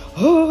 dude,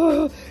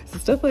 so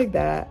stuff like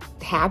that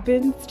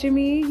happens to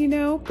me, you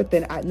know. But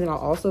then I'll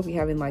also be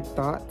having like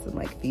thoughts and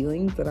like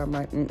feelings that I'm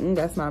like,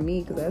 that's not me,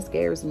 because that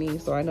scares me.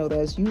 So I know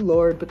that's you,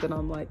 Lord. But then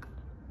I'm like,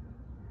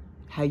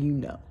 how you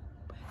know?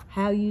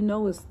 How you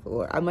know it's the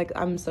Lord? I'm like,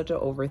 I'm such an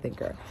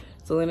overthinker.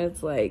 So then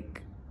it's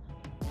like,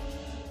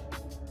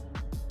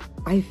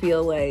 I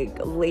feel like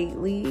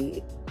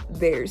lately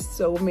there's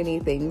so many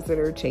things that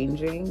are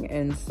changing,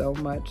 and so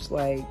much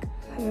like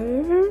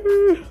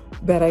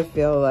that I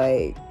feel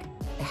like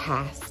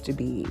has to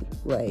be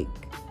like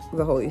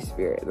the Holy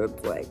Spirit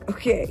that's like,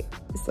 okay,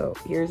 so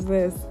here's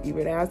this, you've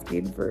been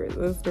asking for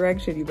this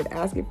direction, you've been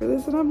asking for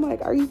this. And I'm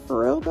like, are you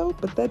for real though?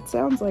 But that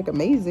sounds like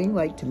amazing.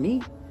 Like to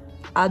me,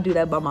 I'll do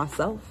that by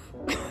myself.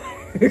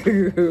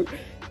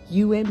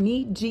 You and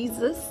me,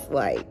 Jesus,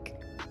 like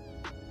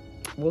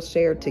we'll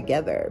share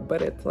together.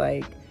 But it's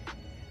like,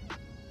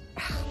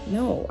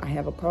 no, I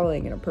have a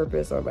calling and a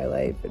purpose on my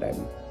life, and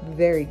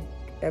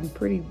I'm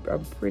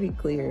pretty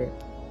clear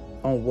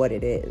on what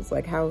it is,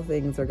 like how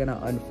things are gonna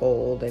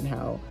unfold, and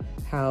how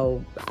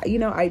you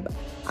know,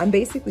 I'm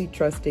basically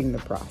trusting the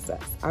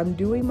process. I'm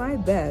doing my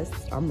best.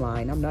 I'm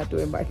lying, I'm not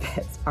doing my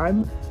best.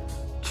 I'm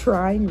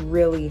trying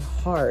really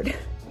hard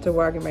to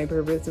walk in my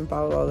purpose and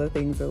follow all the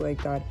things that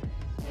like God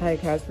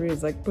has for me,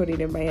 is like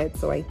putting in my head.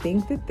 So I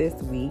think that this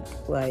week,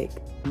 like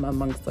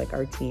amongst like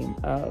our team,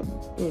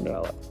 you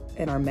know,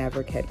 in our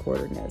Maverick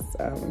headquarters,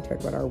 we talk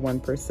about our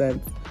 1%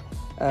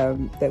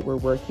 that we're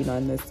working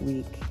on this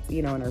week.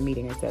 You know, in our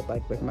meeting, I said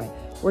like with my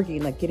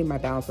working, like getting my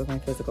balance with my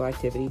physical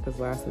activity, because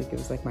last week it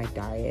was like my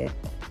diet,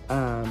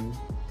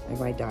 like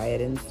my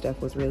diet and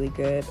stuff was really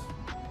good.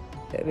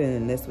 And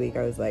then this week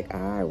I was like,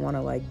 I want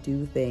to like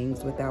do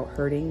things without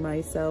hurting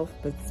myself,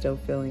 but still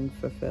feeling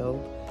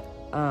fulfilled.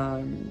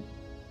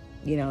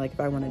 You know, like if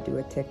I want to do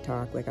a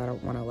TikTok, like I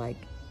don't want to like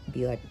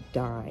be like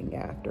dying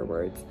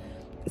afterwards.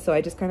 So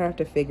I just kind of have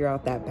to figure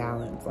out that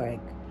balance.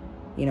 Like,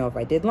 you know, if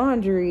I did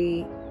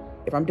laundry,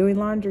 if I'm doing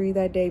laundry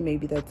that day,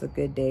 maybe that's a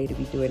good day to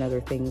be doing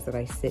other things that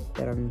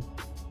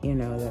you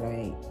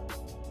know,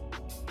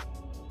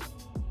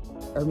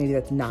 or maybe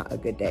that's not a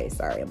good day.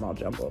 Sorry, I'm all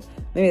jumbled.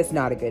 Maybe it's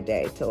not a good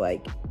day to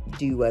like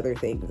do other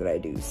things that I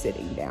do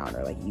sitting down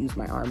or like use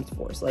my arms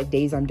for. So like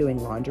days I'm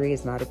doing laundry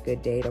is not a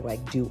good day to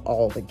like do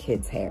all the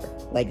kids' hair.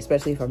 Like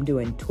especially if I'm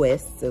doing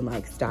twists and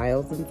like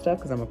styles and stuff,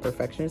 because I'm a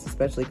perfectionist,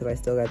 especially because I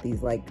still got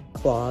these like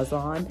claws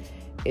on.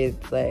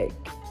 It's like,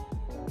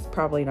 it's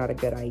probably not a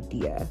good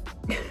idea.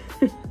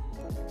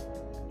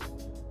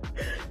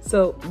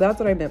 So that's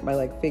what I meant by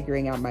like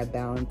figuring out my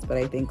balance. But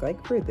I think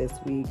like for this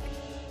week,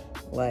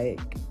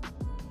 like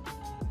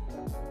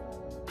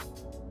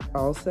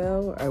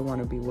also I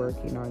want to be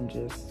working on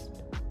just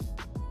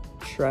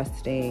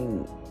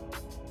trusting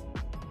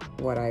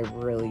what I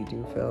really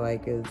do feel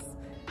like is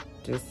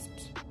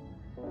just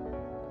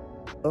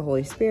the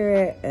Holy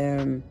Spirit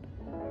and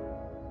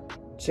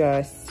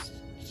just,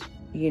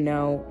 you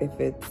know, if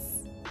it's,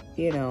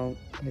 you know,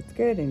 if it's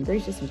good and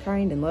gracious and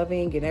kind and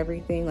loving and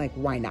everything, like,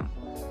 why not?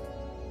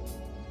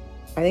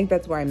 I think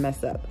that's where I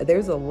mess up.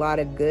 There's a lot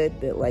of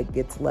good that like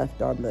gets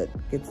left on the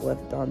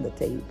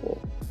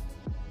table.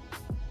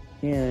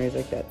 You know, there's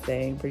like that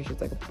saying, pretty sure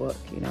it's like a book,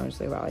 you know, it's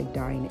like about like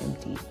dying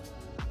empty.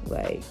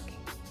 Like,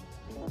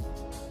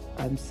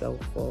 I'm so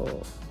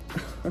full.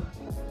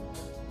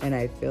 And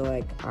I feel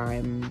like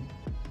I'm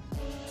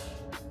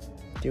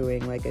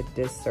doing like a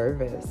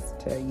disservice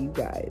to you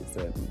guys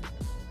and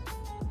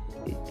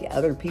the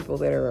other people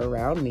that are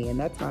around me. And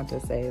that's not to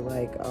say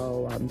like,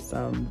 oh, I'm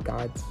some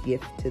God's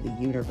gift to the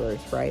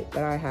universe, right?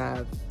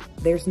 But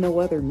there's no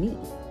other me,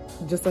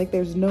 just like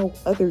there's no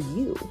other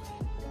you.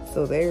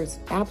 So there's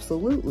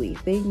absolutely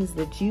things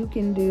that you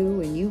can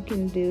do and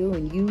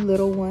you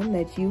little one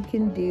that you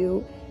can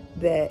do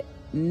that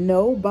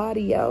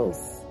nobody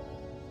else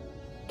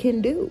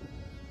can do.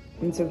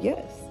 And so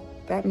yes,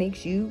 that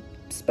makes you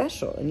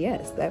special. And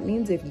yes, that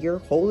means if you're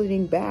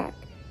holding back,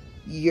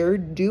 you're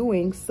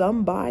doing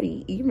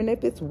somebody, even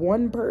if it's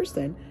one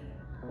person,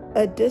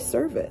 a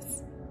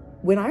disservice.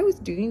 When I was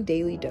doing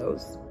Daily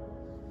Dose,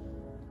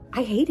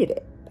 I hated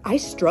it. I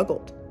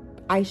struggled.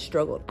 I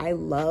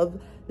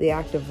love the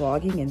act of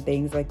vlogging and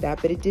things like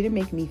that, but it didn't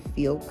make me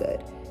feel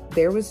good.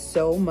 There was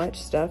so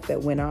much stuff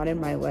that went on in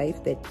my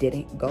life that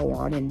didn't go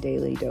on in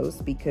Daily Dose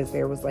because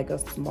there was like a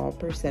small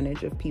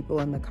percentage of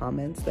people in the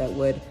comments that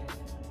would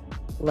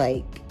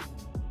like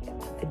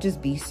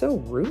just be so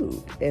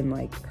rude and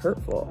like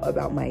hurtful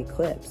about my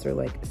clips, or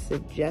like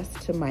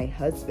suggest to my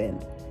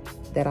husband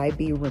that I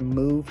be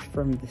removed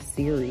from the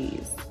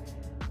series.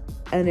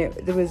 And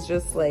it was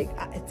just like,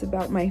 it's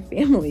about my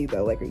family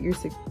though. Like, you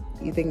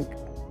think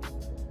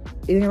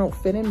I don't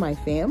fit in my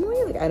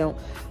family? Like, I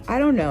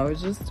don't know.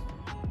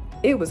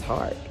 It was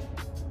hard.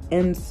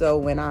 And so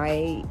when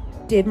I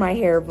did my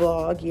hair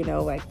vlog, you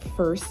know, like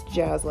first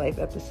JazLife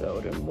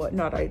episode and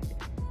whatnot, it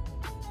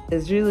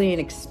was really an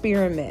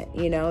experiment,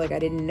 you know, like I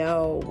didn't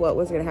know what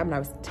was gonna happen. I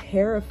was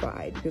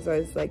terrified because I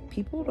was like,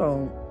 people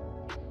don't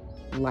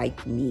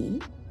like me,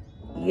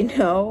 you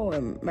know?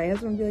 And my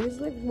husband would be like, it's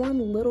like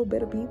one little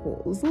bit of people.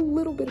 It was a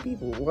little bit of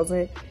people. It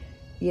wasn't,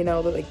 you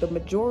know, like the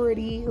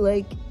majority,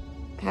 like,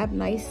 have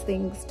nice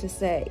things to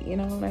say, you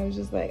know? And I was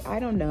just like, I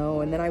don't know.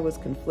 And then I was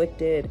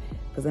conflicted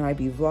because then I'd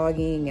be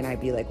vlogging and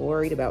I'd be like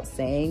worried about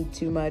saying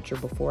too much, or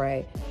before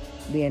I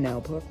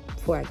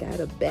got out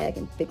of bed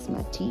and fix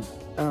my teeth,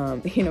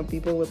 you know,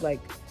 people would like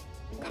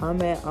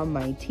comment on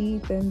my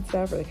teeth and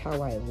stuff, or like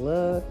how I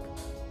look.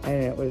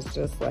 And it was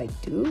just like,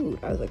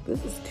 dude, I was like,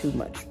 this is too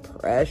much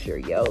pressure,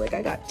 yo. Like,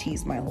 I got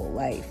teased my whole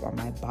life on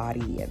my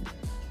body and,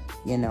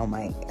 you know,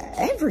 my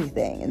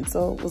everything. And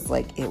so it was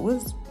like, it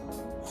was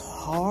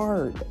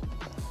hard.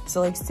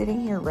 So like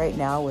sitting here right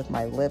now with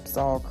my lips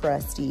all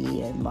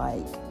crusty and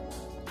like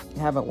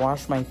haven't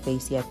washed my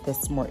face yet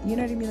this morning, you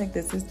know what I mean? Like,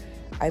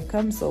 I've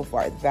come so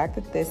far. The fact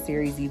that this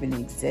series even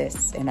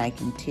exists and I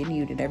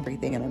continued and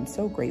everything, and I'm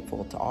so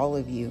grateful to all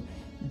of you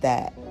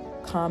that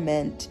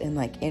comment and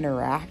like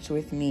interact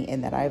with me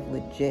and that I've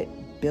legit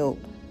built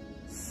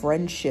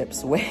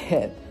friendships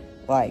with,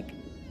 like,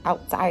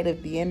 outside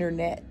of the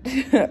internet.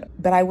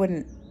 But I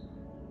wouldn't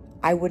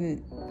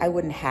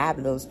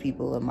have those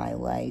people in my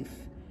life,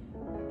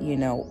 you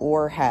know,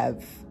 or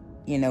have,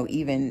 you know,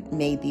 even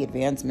made the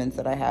advancements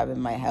that I have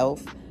in my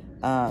health,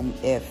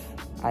 if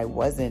I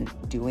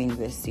wasn't doing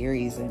this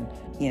series and,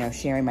 you know,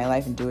 sharing my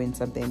life and doing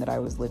something that I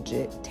was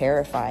legit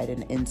terrified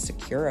and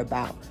insecure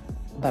about.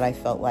 But I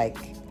felt like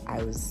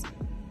it was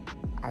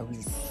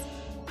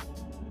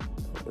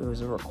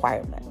a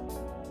requirement.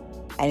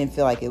 I didn't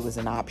feel like it was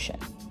an option,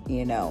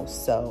 you know,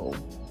 so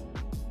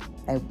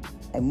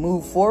I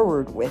move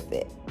forward with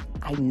it.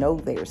 I know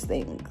there's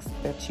things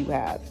that you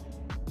have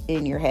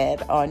in your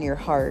head, on your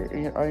heart,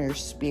 on your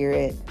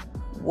spirit,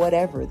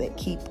 whatever, that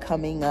keep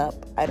coming up.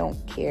 I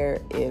don't care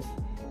if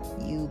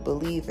you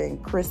believe in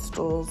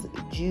crystals,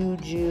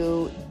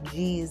 juju,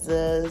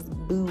 Jesus,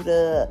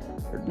 Buddha,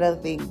 or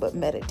nothing but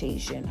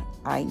meditation.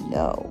 I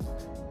know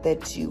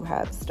that you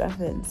have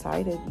stuff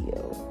inside of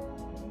you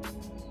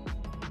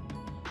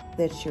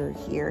that you're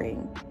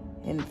hearing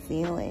and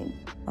feeling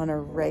on a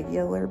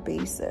regular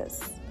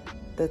basis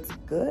that's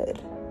good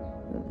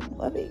and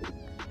loving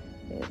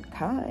and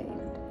kind.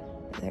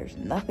 There's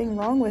nothing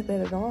wrong with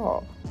it at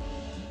all,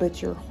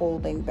 but you're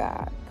holding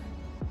back.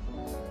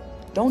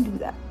 Don't do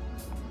that.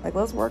 Like,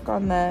 let's work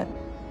on that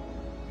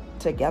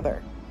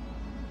together.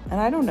 And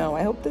I don't know,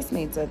 I hope this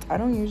made sense. I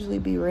don't usually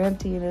be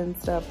ranting and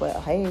stuff, but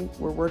hey,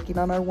 we're working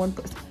on our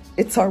 1%.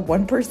 It's our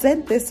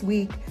 1% this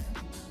week.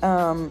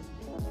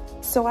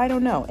 So I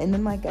don't know. And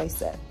then, like I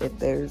said, if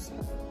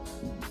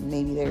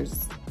maybe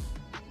there's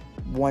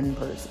one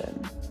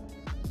person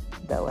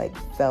that like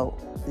felt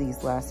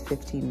these last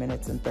 15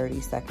 minutes and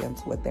 30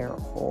 seconds with their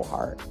whole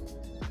heart,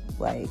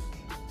 like,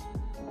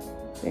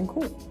 then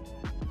cool.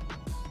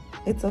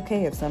 It's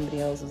okay if somebody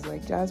else is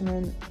like,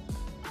 Jasmine,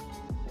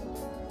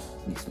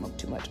 you smoke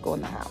too much, go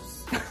in the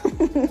house.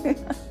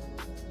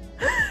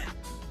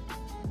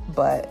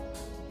 but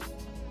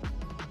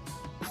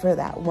for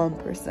that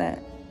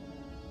 1%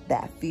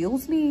 that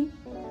feels me,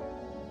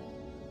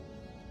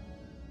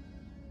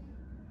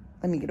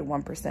 let me get a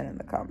 1% in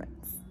the comments.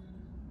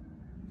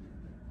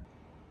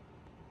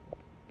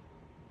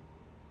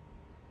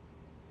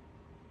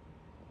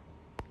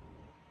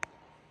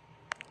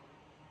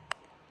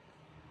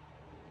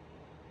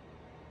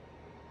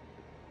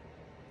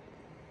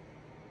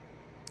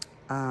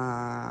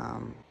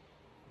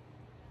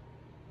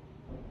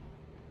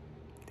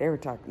 They were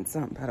talking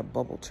something about a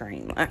bubble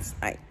train last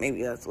night.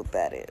 Maybe that's what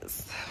that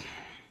is.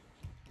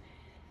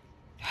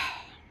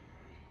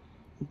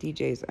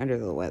 DJ's under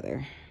the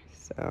weather,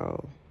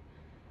 so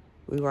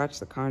we watched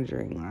The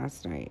Conjuring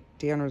last night.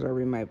 Dion was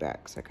already my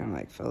back, so I kind of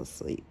like fell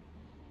asleep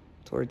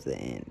towards the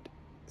end.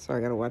 So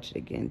I gotta watch it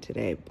again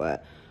today,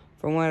 but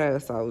from what I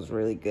saw, it was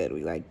really good.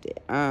 We liked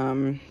it.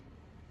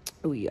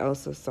 We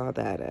also saw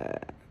that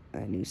a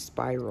new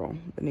Spiral,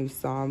 the new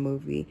Saw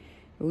movie.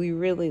 We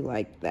really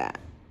liked that.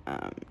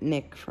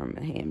 Nick from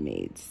The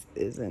Handmaids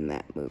is in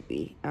that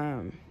movie.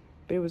 But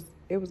it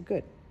was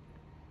good.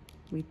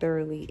 We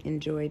thoroughly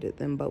enjoyed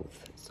them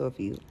both. So if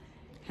you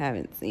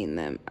haven't seen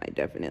them, I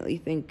definitely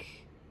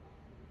think,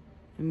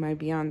 in my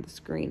beyond the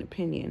screen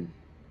opinion,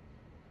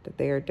 that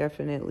they are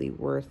definitely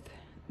worth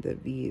the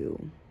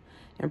view.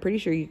 I'm pretty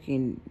sure you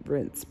can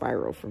rent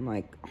Spiral from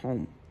like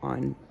home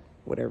on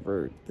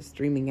whatever the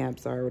streaming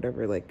apps are,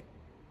 whatever, like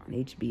on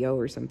HBO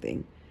or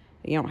something.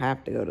 You don't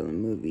have to go to the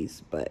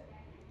movies, but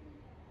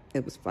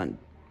it was fun.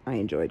 I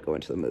enjoyed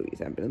going to the movies.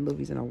 I haven't been to the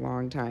movies in a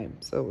long time,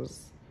 so it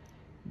was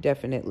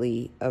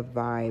definitely a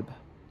vibe.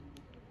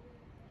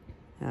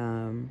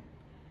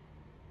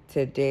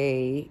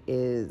 Today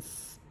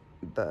is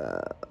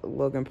the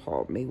Logan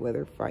Paul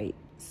Mayweather fight,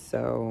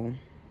 so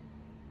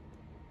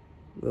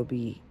we'll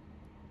be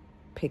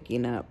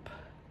picking up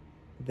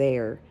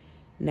there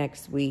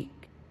next week.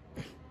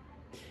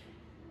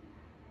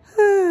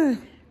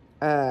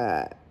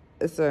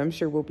 So I'm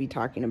sure we'll be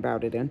talking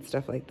about it and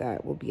stuff like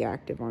that. We'll be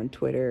active on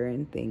Twitter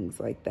and things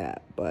like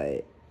that,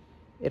 but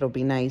it'll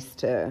be nice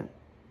to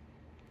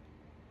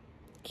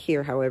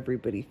hear how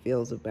everybody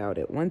feels about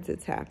it once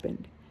it's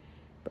happened.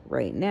 But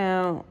right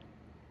now,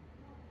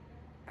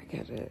 I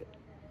gotta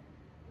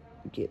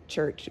get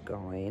church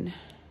going.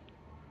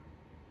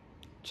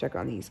 Check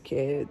on these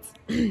kids.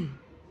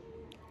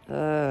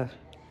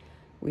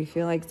 We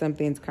feel like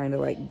something's kind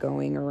of like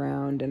going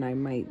around and I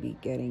might be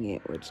getting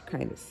it, which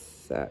kind of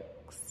sucks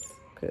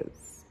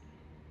because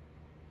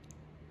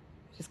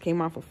I just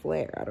came off a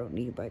flare. I don't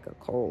need like a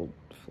cold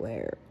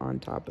flare on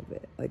top of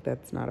it. Like,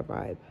 that's not a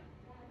vibe.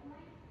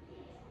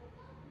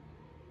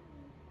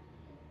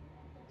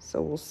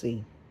 So we'll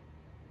see.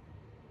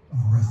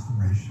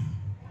 Restoration.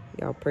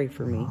 Y'all pray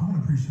for me. I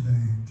want to preach today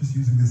just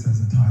using this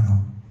as a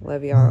title.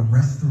 Love y'all.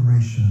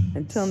 Restoration.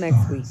 Until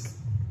next week.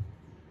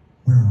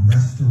 Where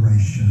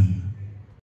restoration